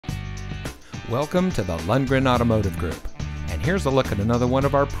Welcome to the Lundgren Automotive Group, and here's a look at another one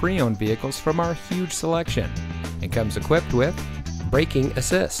of our pre-owned vehicles from our huge selection. It comes equipped with braking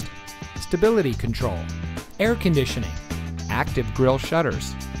assist, stability control, air conditioning, active grille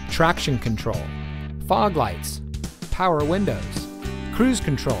shutters, traction control, fog lights, power windows, cruise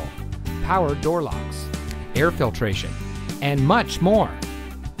control, power door locks, air filtration, and much more.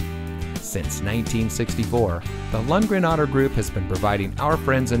 Since 1964, the Lundgren Auto Group has been providing our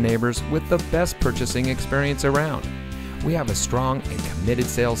friends and neighbors with the best purchasing experience around. We have a strong and committed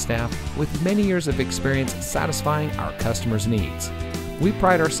sales staff with many years of experience satisfying our customers' needs. We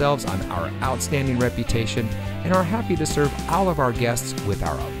pride ourselves on our outstanding reputation and are happy to serve all of our guests with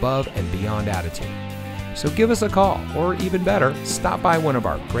our above and beyond attitude. So give us a call, or even better, stop by one of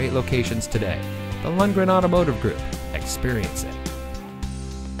our great locations today. The Lundgren Automotive Group. Experience it.